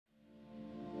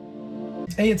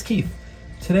Hey, it's Keith.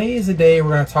 Today is a day we're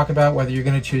going to talk about whether you're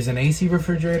going to choose an AC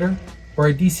refrigerator or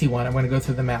a DC one. I'm going to go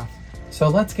through the math. So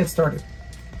let's get started.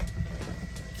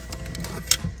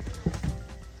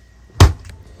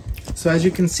 So as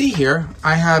you can see here,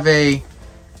 I have a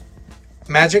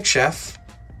Magic Chef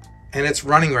and it's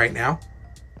running right now.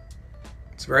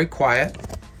 It's very quiet.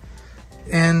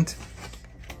 And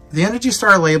the Energy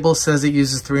Star label says it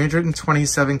uses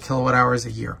 327 kilowatt hours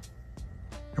a year.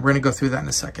 And we're going to go through that in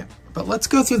a second. But let's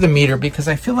go through the meter because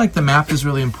I feel like the math is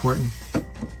really important.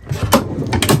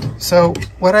 So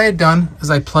what I had done is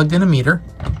I plugged in a meter.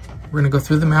 We're going to go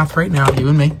through the math right now, you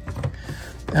and me.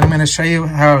 And I'm going to show you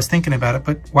how I was thinking about it.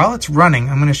 But while it's running,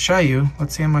 I'm going to show you,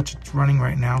 let's see how much it's running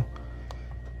right now.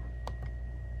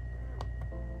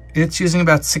 It's using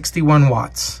about 61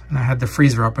 watts. And I had the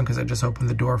freezer open because I just opened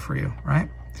the door for you, right?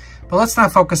 But let's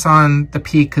not focus on the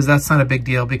peak because that's not a big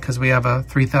deal because we have a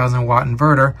 3,000 watt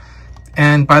inverter.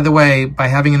 And by the way, by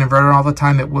having an inverter all the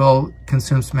time, it will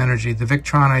consume some energy. The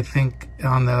Victron, I think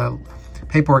on the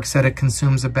paperwork said it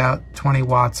consumes about 20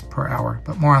 watts per hour,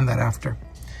 but more on that after.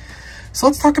 So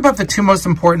let's talk about the two most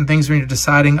important things when you're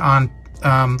deciding on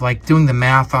like doing the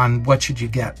math on what should you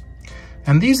get.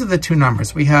 And these are the two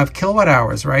numbers. We have kilowatt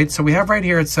hours, right? So we have right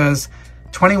here, it says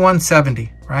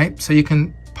 2170, right? So you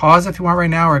can pause if you want right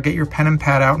now or get your pen and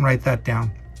pad out and write that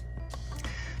down.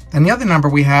 And the other number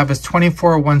we have is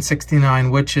 24,169,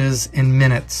 which is in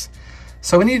minutes.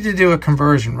 So we need to do a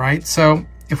conversion, right? So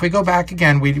if we go back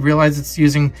again, we realize it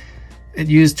used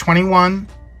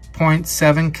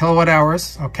 21.7 kilowatt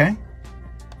hours, okay?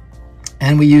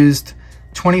 And we used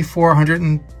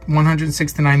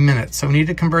 2,469 minutes. So we need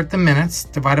to convert the minutes,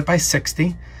 divide it by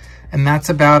 60, and that's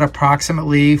about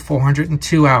approximately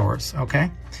 402 hours,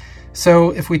 okay?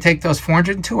 So if we take those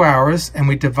 402 hours and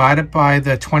we divide it by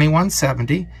the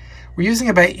 2170, we're using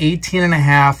about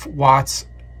 18.5 watts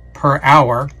per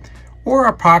hour, or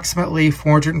approximately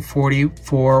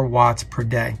 444 watts per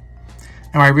day.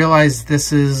 Now I realize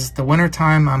this is the winter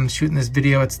time. I'm shooting this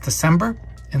video, it's December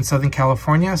in Southern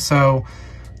California, so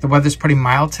the weather's pretty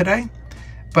mild today.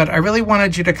 But I really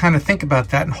wanted you to kind of think about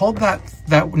that and hold that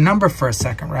number for a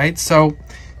second, right? So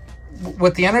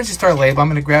with the Energy Star label, I'm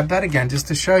going to grab that again just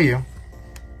to show you.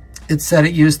 It said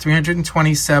it used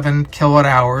 327 kilowatt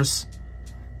hours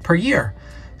per year.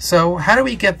 So how do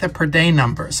we get the per day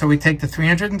number? So we take the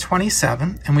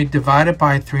 327 and we divide it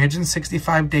by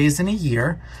 365 days in a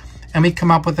year, and we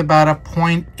come up with about a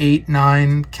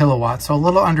 0.89 kilowatts, so a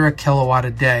little under a kilowatt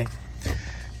a day.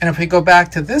 And if we go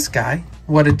back to this guy,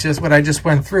 what I just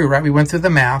went through, right? We went through the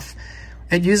math.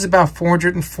 It used about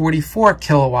 444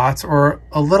 kilowatts, or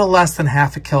a little less than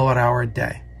half a kilowatt hour a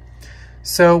day.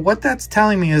 So what that's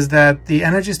telling me is that the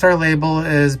Energy Star label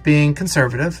is being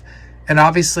conservative, and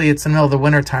obviously it's in the middle of the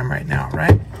winter time right now,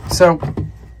 right? So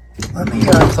let me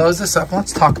close this up and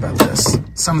let's talk about this.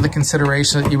 Some of the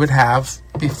consideration that you would have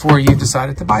before you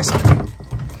decided to buy something,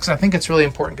 because I think it's really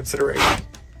important consideration.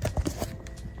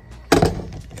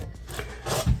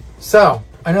 So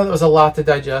I know that was a lot to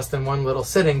digest in one little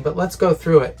sitting, but let's go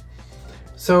through it.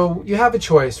 So you have a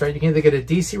choice, right? You can either get a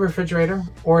DC refrigerator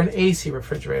or an AC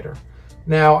refrigerator.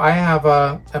 Now I have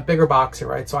a bigger box here,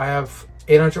 right? So I have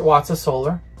 800 watts of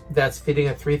solar that's feeding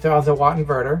a 3,000 watt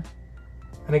inverter.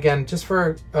 And again, just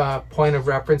for a point of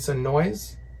reference and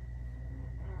noise,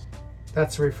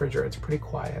 that's a refrigerator. It's pretty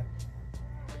quiet.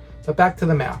 But back to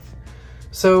the math.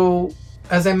 So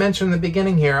as I mentioned in the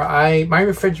beginning here, my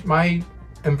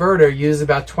inverter uses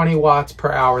about 20 watts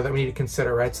per hour that we need to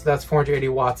consider, right? So that's 480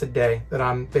 watts a day that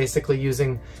I'm basically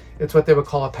using. It's what they would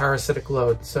call a parasitic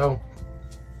load. So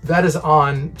that is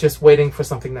on, just waiting for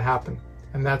something to happen.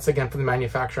 And that's again from the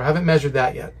manufacturer. I haven't measured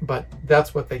that yet, but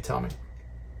that's what they tell me.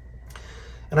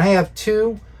 And I have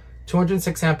two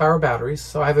 206 amp hour batteries.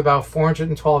 So I have about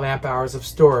 412 amp hours of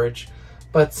storage.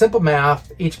 But simple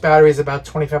math, each battery is about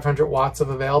 2,500 watts of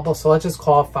available. So let's just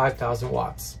call it 5,000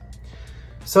 watts.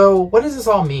 So what does this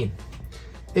all mean?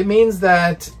 It means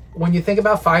that when you think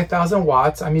about 5,000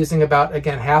 watts, I'm using about,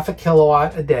 again, half a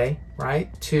kilowatt a day, right,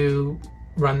 to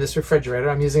run this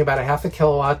refrigerator. I'm using about a half a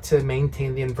kilowatt to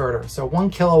maintain the inverter. So 1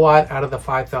 kilowatt out of the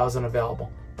 5,000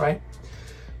 available, right?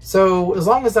 So as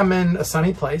long as I'm in a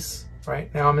sunny place,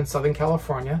 right? Now I'm in Southern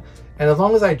California, and as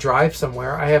long as I drive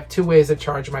somewhere, I have two ways to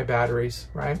charge my batteries,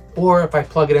 right? Or if I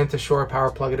plug it into shore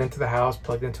power, plug it into the house,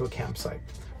 plug it into a campsite,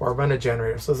 or run a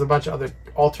generator. So there's a bunch of other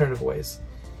alternative ways.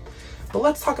 But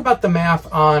let's talk about the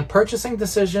math on purchasing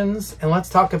decisions, and let's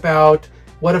talk about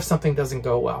what if something doesn't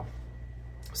go well.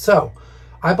 So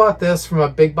I bought this from a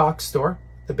big box store,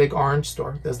 the big orange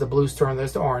store. There's the blue store and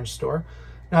there's the orange store.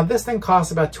 Now this thing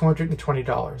costs about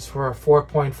 $220 for a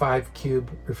 4.5 cube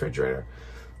refrigerator.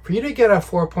 For you to get a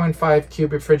 4.5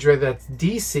 cube refrigerator that's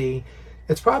DC,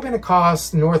 it's probably going to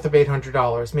cost north of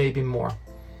 $800, maybe more.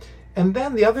 And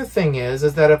then the other thing is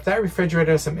that if that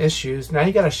refrigerator has some issues, now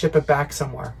you got to ship it back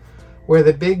somewhere. Where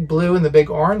the big blue and the big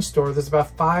orange store, there's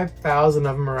about 5,000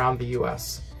 of them around the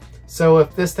US. So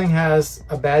if this thing has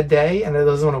a bad day and it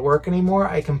doesn't want to work anymore,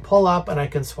 I can pull up and I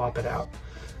can swap it out.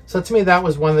 So to me, that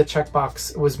was one of the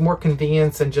checkbox. It was more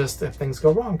convenience than just if things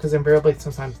go wrong, because invariably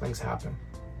sometimes things happen.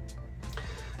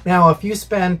 Now, if you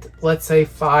spent, let's say,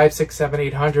 $500,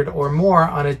 $600, $700, $800 or more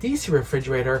on a DC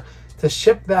refrigerator to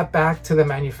ship that back to the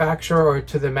manufacturer or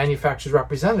to the manufacturer's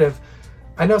representative,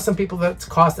 I know some people that's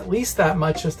cost at least that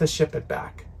much just to ship it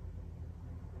back.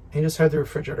 And you just heard the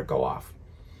refrigerator go off.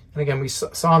 And again, we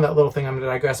saw in that little thing, I'm going to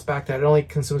digress back, that it only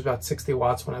consumes about 60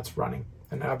 watts when it's running.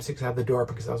 And obviously because I have the door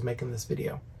because I was making this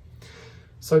video.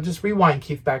 So just rewind,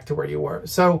 Keith, back to where you were.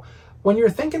 So when you're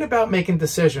thinking about making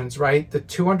decisions, right, the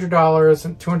 $200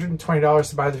 and $220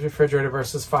 to buy the refrigerator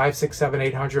versus $500,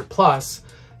 $600, $700, $800 plus,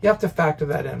 you have to factor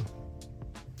that in.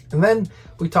 And then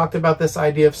we talked about this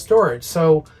idea of storage.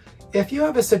 So if you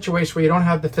have a situation where you don't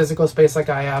have the physical space like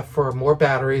I have for more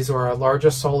batteries or a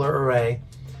larger solar array,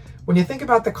 when you think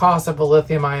about the cost of a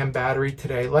lithium-ion battery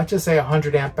today, let's just say a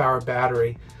 100 amp hour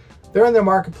battery, they're in the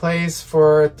marketplace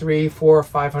for $300,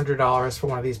 $400, $500 for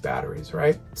one of these batteries,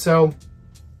 right? So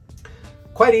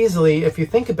quite easily, if you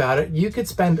think about it, you could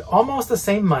spend almost the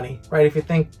same money, right? If you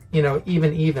think, you know,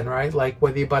 even, right? Like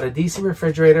whether you bought a DC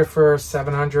refrigerator for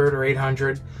 $700 or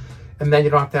 $800, and then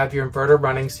you don't have to have your inverter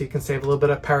running, so you can save a little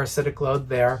bit of parasitic load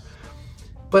there.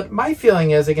 But my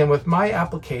feeling is, again, with my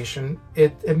application,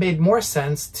 it made more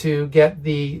sense to get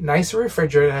the nicer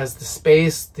refrigerator that has the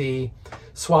space, the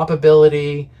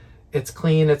swappability, it's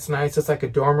clean, it's nice, it's like a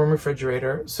dorm room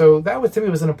refrigerator. So that was, to me,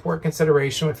 was an important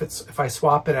consideration if I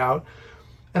swap it out.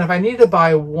 And if I needed to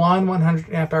buy one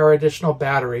 100 amp hour additional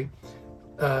battery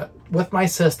with my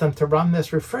system to run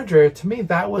this refrigerator, to me,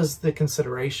 that was the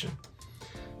consideration.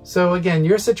 So again,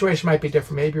 your situation might be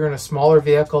different. Maybe you're in a smaller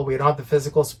vehicle where you don't have the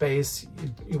physical space,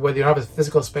 whether you don't have a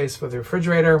physical space for the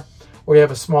refrigerator, or you have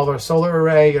a smaller solar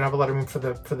array, you don't have a lot of room for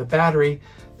the battery,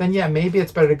 then yeah, maybe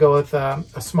it's better to go with a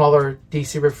smaller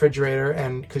DC refrigerator,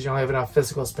 and because you only have enough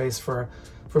physical space for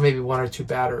maybe one or two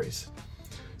batteries.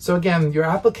 So again, your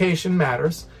application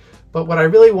matters, but what I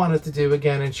really wanted to do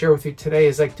again and share with you today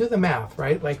is like do the math,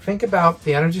 right? Like think about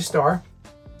the Energy Star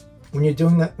when you're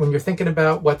doing that, when you're thinking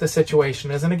about what the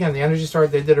situation is. And again, the Energy Star,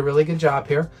 they did a really good job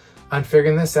here on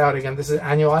figuring this out. Again, this is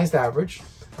annualized average,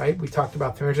 right? We talked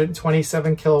about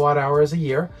 327 kilowatt hours a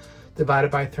year divided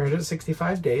by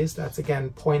 365 days. That's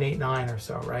again 0.89 or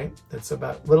so, right? That's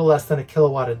about a little less than a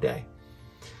kilowatt a day.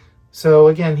 So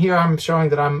again, here I'm showing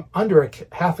that I'm under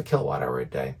half a kilowatt hour a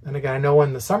day. And again, I know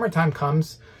when the summertime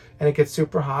comes and it gets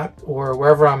super hot, or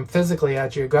wherever I'm physically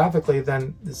at geographically,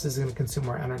 then this is going to consume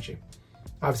more energy.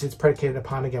 Obviously, it's predicated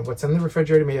upon, again, what's in the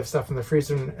refrigerator. You may have stuff in the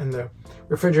freezer and the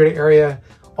refrigerator area.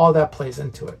 All that plays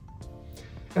into it.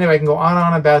 Anyway, I can go on and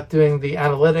on about doing the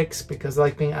analytics because I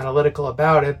like being analytical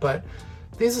about it, but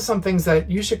these are some things that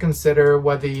you should consider,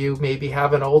 whether you maybe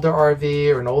have an older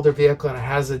RV or an older vehicle and it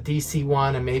has a DC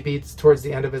one and maybe it's towards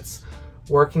the end of its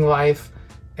working life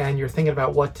and you're thinking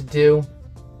about what to do.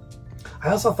 I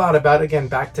also thought about, again,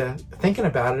 back to thinking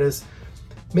about it, is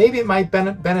maybe it might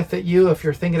benefit you if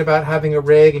you're thinking about having a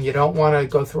rig and you don't want to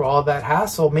go through all that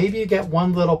hassle. Maybe you get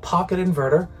one little pocket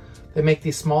inverter. They make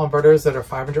these small inverters that are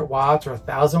 500 watts or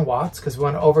 1,000 watts because we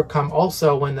want to overcome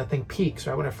also when the thing peaks,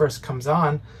 right? When it first comes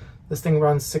on, this thing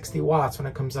runs 60 watts when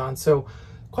it comes on. So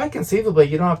quite conceivably,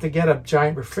 you don't have to get a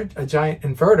giant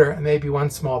inverter and maybe one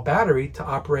small battery to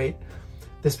operate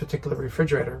this particular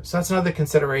refrigerator. So that's another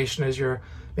consideration, is you're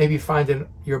maybe finding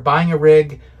you're buying a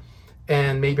rig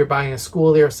and maybe you're buying a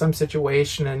schoolie or some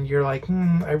situation and you're like,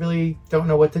 I really don't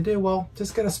know what to do. Well,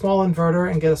 just get a small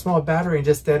inverter and get a small battery and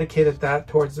just dedicate that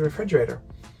towards the refrigerator.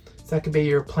 So that could be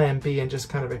your plan B and just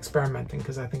kind of experimenting,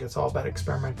 because I think it's all about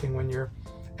experimenting when you're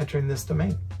entering this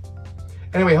domain.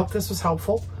 Anyway, I hope this was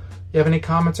helpful. If you have any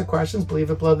comments or questions, leave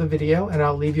it below the video and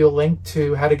I'll leave you a link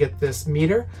to how to get this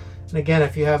meter. And again,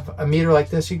 if you have a meter like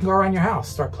this, you can go around your house,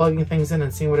 start plugging things in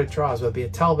and seeing what it draws, whether it be a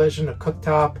television, a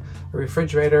cooktop, a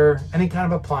refrigerator, any kind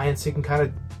of appliance. You can kind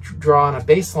of draw on a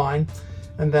baseline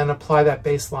and then apply that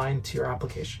baseline to your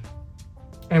application.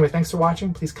 Anyway, thanks for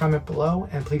watching. Please comment below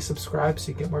and please subscribe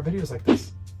so you get more videos like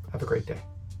this. Have a great day.